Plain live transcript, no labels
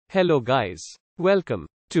Hello guys. Welcome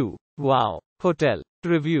to Wow Hotel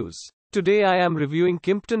Reviews. Today I am reviewing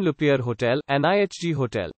Kimpton La Peer Hotel, an IHG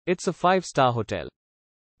hotel. It's a 5-star hotel.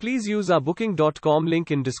 Please use our booking.com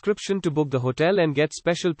link in description to book the hotel and get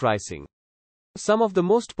special pricing. Some of the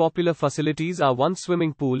most popular facilities are one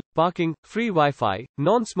swimming pool, parking, free Wi-Fi,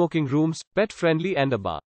 non-smoking rooms, pet-friendly and a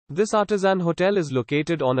bar. This artisan hotel is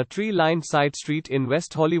located on a tree-lined side street in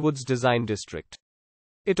West Hollywood's Design District.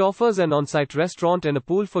 It offers an on-site restaurant and a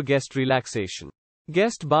pool for guest relaxation.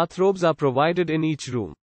 Guest bathrobes are provided in each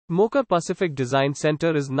room. Moca Pacific Design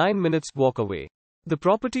Center is 9 minutes walk away. The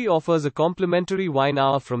property offers a complimentary wine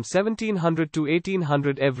hour from 1700 to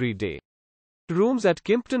 1800 every day. Rooms at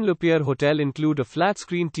Kimpton La Peer Hotel include a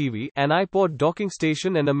flat-screen TV, an iPod docking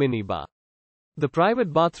station and a minibar. The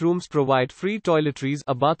private bathrooms provide free toiletries,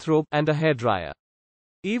 a bathrobe, and a hairdryer.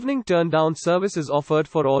 Evening turndown service is offered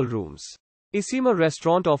for all rooms. Issima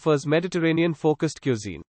restaurant offers Mediterranean-focused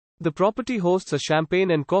cuisine. The property hosts a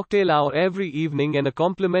champagne and cocktail hour every evening and a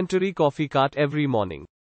complimentary coffee cart every morning.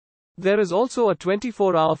 There is also a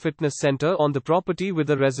 24-hour fitness center on the property with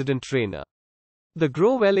a resident trainer. The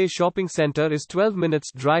Grove LA shopping center is 12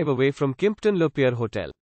 minutes drive away from Kimpton La Peer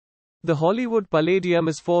Hotel. The Hollywood Palladium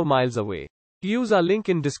is 4 miles away. Use our link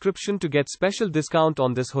in description to get special discount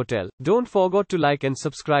on this hotel. Don't forget to like and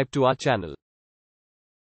subscribe to our channel.